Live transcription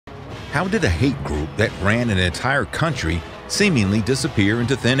How did a hate group that ran an entire country seemingly disappear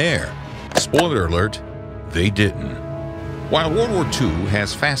into thin air? Spoiler alert, they didn't. While World War II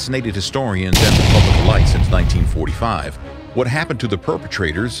has fascinated historians and the public alike since 1945, what happened to the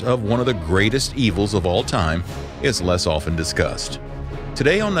perpetrators of one of the greatest evils of all time is less often discussed.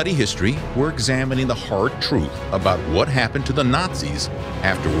 Today on Nutty History, we're examining the hard truth about what happened to the Nazis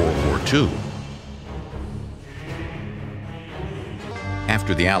after World War II.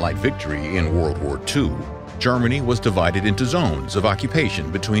 After the Allied victory in World War II, Germany was divided into zones of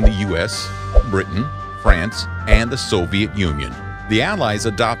occupation between the US, Britain, France, and the Soviet Union. The Allies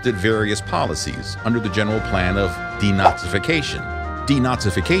adopted various policies under the general plan of denazification.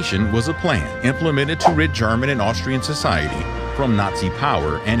 Denazification was a plan implemented to rid German and Austrian society from Nazi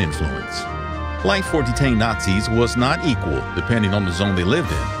power and influence. Life for detained Nazis was not equal depending on the zone they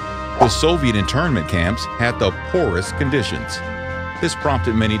lived in. The Soviet internment camps had the poorest conditions. This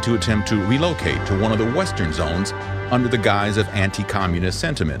prompted many to attempt to relocate to one of the Western zones under the guise of anti-communist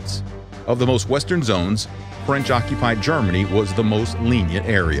sentiments. Of the most Western zones, French-occupied Germany was the most lenient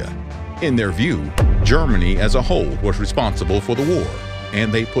area. In their view, Germany as a whole was responsible for the war,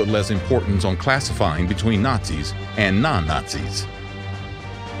 and they put less importance on classifying between Nazis and non-Nazis.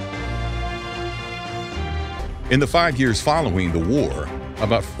 In the 5 years following the war,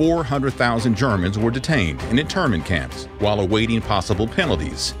 about 400,000 Germans were detained in internment camps while awaiting possible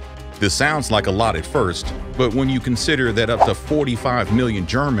penalties. This sounds like a lot at first, but when you consider that up to 45 million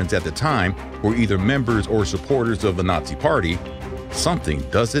Germans at the time were either members or supporters of the Nazi Party, something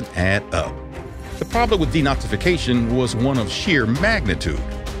doesn't add up. The problem with denazification was one of sheer magnitude.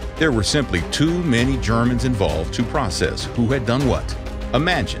 There were simply too many Germans involved to process who had done what.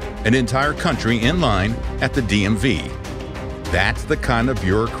 Imagine an entire country in line at the DMV. That's the kind of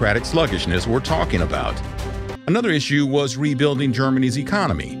bureaucratic sluggishness we're talking about. Another issue was rebuilding Germany's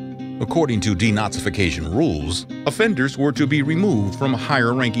economy. According to denazification rules, offenders were to be removed from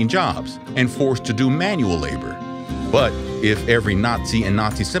higher-ranking jobs and forced to do manual labor. But if every Nazi and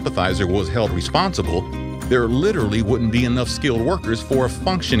Nazi sympathizer was held responsible, there literally wouldn't be enough skilled workers for a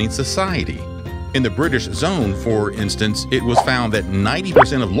functioning society. In the British zone, for instance, it was found that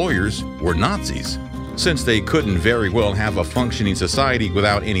 90% of lawyers were Nazis. Since they couldn't very well have a functioning society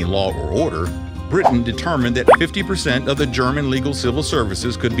without any law or order, Britain determined that 50% of the German legal civil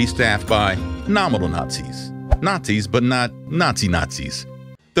services could be staffed by nominal Nazis. Nazis, but not Nazi-Nazis.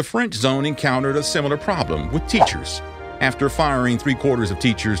 The French zone encountered a similar problem with teachers. After firing 3/4 of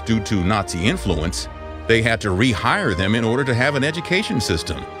teachers due to Nazi influence, they had to rehire them in order to have an education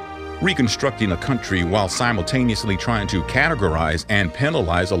system. Reconstructing a country while simultaneously trying to categorize and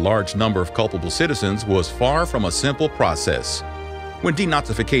penalize a large number of culpable citizens was far from a simple process. When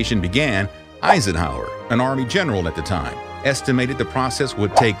denazification began, Eisenhower, an army general at the time, estimated the process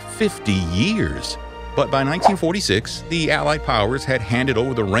would take 50 years. But by 1946, the Allied powers had handed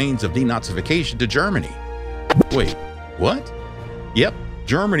over the reins of denazification to Germany. Wait, what? Yep,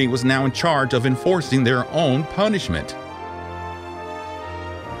 Germany was now in charge of enforcing their own punishment.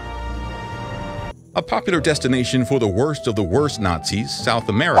 A popular destination for the worst of the worst Nazis, South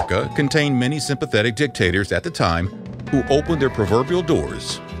America contained many sympathetic dictators at the time who opened their proverbial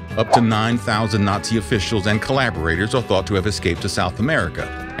doors. Up to 9,000 Nazi officials and collaborators are thought to have escaped to South America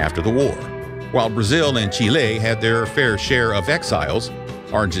after the war. While Brazil and Chile had their fair share of exiles,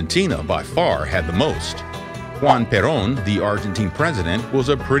 Argentina by far had the most. Juan Perón, the Argentine president, was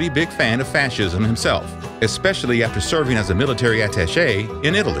a pretty big fan of fascism himself, especially after serving as a military attaché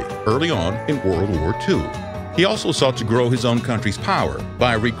in Italy early on in World War II. He also sought to grow his own country's power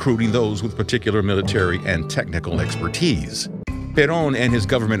by recruiting those with particular military and technical expertise. Perón and his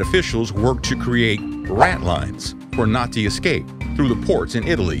government officials worked to create rat lines for Nazi escape through the ports in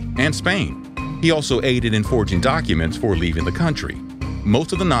Italy and Spain. He also aided in forging documents for leaving the country.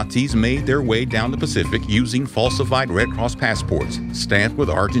 Most of the Nazis made their way down the Pacific using falsified Red Cross passports stamped with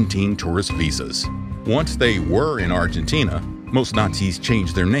Argentine tourist visas. Once they were in Argentina, most Nazis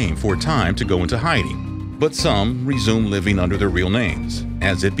changed their name for a time to go into hiding, but some resumed living under their real names,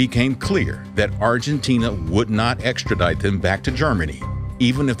 as it became clear that Argentina would not extradite them back to Germany,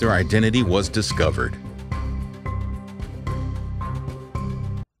 even if their identity was discovered.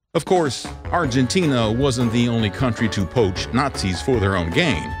 Of course, Argentina wasn't the only country to poach Nazis for their own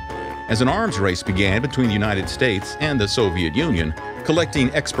gain. As an arms race began between the United States and the Soviet Union,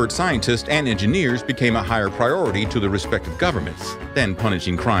 collecting expert scientists and engineers became a higher priority to the respective governments than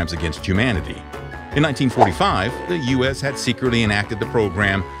punishing crimes against humanity. In 1945, the U.S. had secretly enacted the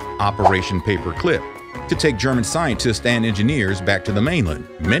program Operation Paperclip to take German scientists and engineers back to the mainland,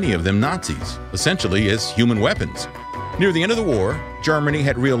 many of them Nazis, essentially as human weapons. Near the end of the war, Germany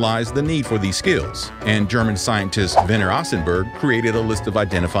had realized the need for these skills, and German scientist Werner Ossenberg created a list of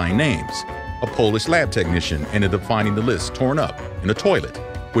identifying names. A Polish lab technician ended up finding the list torn up in a toilet,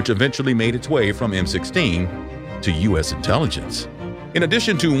 which eventually made its way from M16 to U.S. intelligence. In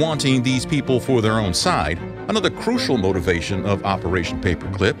addition to wanting these people for their own side, another crucial motivation of Operation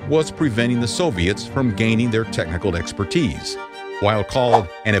Paperclip was preventing the Soviets from gaining their technical expertise. While called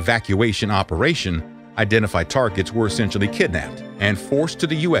an evacuation operation, identified targets were essentially kidnapped and forced to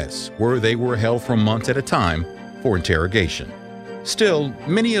the U.S., where they were held for months at a time for interrogation. Still,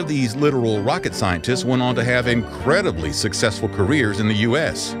 many of these literal rocket scientists went on to have incredibly successful careers in the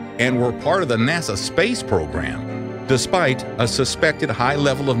U.S. and were part of the NASA space program, despite a suspected high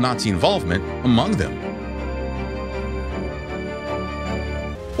level of Nazi involvement among them.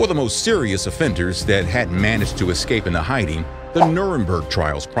 For the most serious offenders that hadn't managed to escape into hiding, the Nuremberg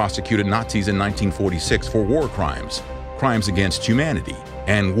trials prosecuted Nazis in 1946 for war crimes, crimes against humanity,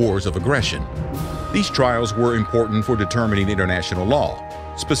 and wars of aggression. These trials were important for determining international law,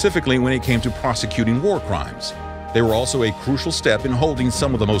 specifically when it came to prosecuting war crimes. They were also a crucial step in holding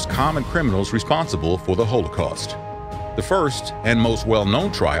some of the most common criminals responsible for the Holocaust. The first and most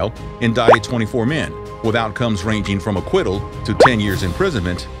well-known trial indicted 24 men, with outcomes ranging from acquittal to 10 years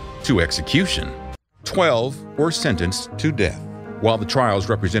imprisonment to execution. 12 were sentenced to death. While the trials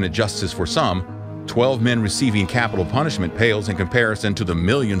represented justice for some, 12 men receiving capital punishment pales in comparison to the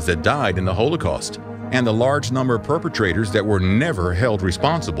millions that died in the Holocaust and the large number of perpetrators that were never held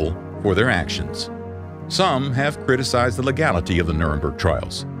responsible for their actions. Some have criticized the legality of the Nuremberg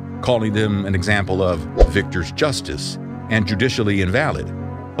trials, calling them an example of victor's justice and judicially invalid.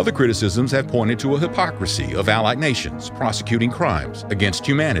 Other criticisms have pointed to a hypocrisy of Allied nations prosecuting crimes against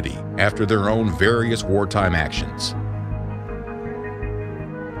humanity after their own various wartime actions.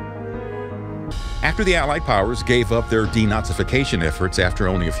 After the Allied powers gave up their denazification efforts after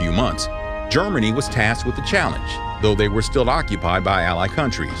only a few months, Germany was tasked with the challenge, though they were still occupied by Allied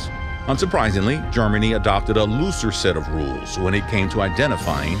countries. Unsurprisingly, Germany adopted a looser set of rules when it came to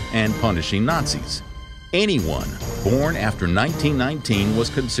identifying and punishing Nazis. Anyone born after 1919 was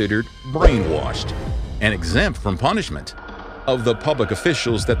considered brainwashed and exempt from punishment. Of the public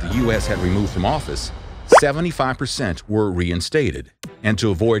officials that the U.S. had removed from office, 75% were reinstated. And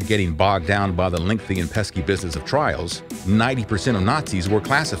to avoid getting bogged down by the lengthy and pesky business of trials, 90% of Nazis were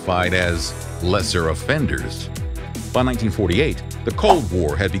classified as lesser offenders. By 1948, the Cold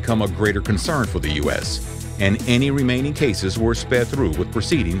War had become a greater concern for the U.S., and any remaining cases were sped through with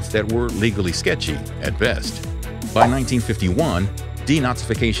proceedings that were legally sketchy at best. By 1951,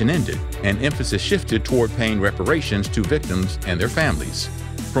 denazification ended, and emphasis shifted toward paying reparations to victims and their families.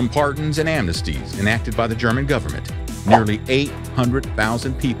 From pardons and amnesties enacted by the German government, nearly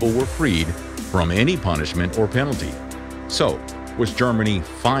 800,000 people were freed from any punishment or penalty. So, was Germany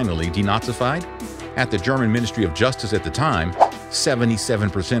finally denazified? At the German Ministry of Justice at the time,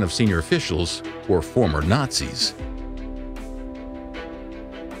 77% of senior officials were former Nazis.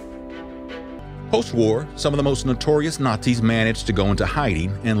 Post-war, some of the most notorious Nazis managed to go into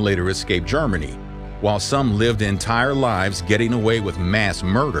hiding and later escape Germany. While some lived entire lives getting away with mass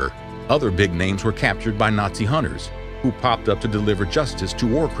murder, other big names were captured by Nazi hunters, who popped up to deliver justice to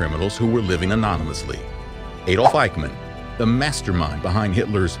war criminals who were living anonymously. Adolf Eichmann, the mastermind behind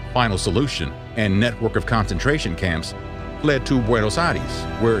Hitler's Final Solution and network of concentration camps, fled to Buenos Aires,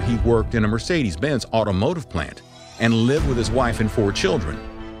 where he worked in a Mercedes-Benz automotive plant and lived with his wife and 4 children.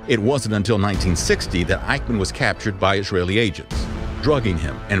 It wasn't until 1960 that Eichmann was captured by Israeli agents, drugging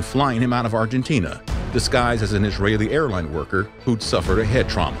him and flying him out of Argentina, disguised as an Israeli airline worker who'd suffered a head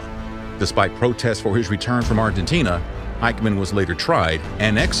trauma. Despite protests for his return from Argentina, Eichmann was later tried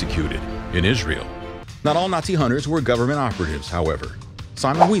and executed in Israel. Not all Nazi hunters were government operatives, however.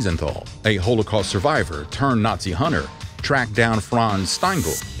 Simon Wiesenthal, a Holocaust survivor turned Nazi hunter, tracked down Franz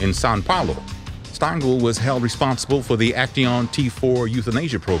Steingl in São Paulo. Steingl was held responsible for the Action T4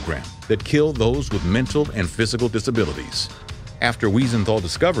 euthanasia program that killed those with mental and physical disabilities. After Wiesenthal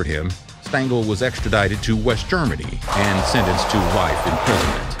discovered him, Steingl was extradited to West Germany and sentenced to life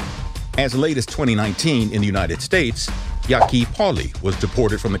imprisonment. As late as 2019 in the United States, Yaki Pauli was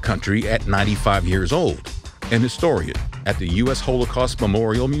deported from the country at 95 years old. An historian at the U.S. Holocaust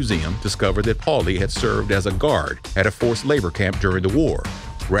Memorial Museum discovered that Pauli had served as a guard at a forced labor camp during the war,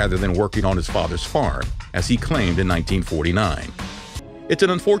 rather than working on his father's farm, as he claimed in 1949. It's an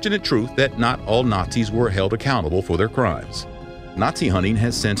unfortunate truth that not all Nazis were held accountable for their crimes. Nazi hunting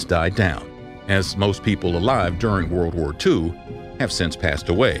has since died down, as most people alive during World War II have since passed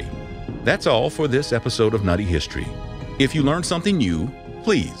away. That's all for this episode of Nutty History. If you learned something new,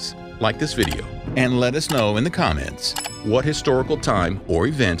 please like this video. and let us know in the comments what historical time or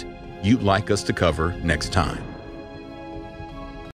event you'd like us to cover next time.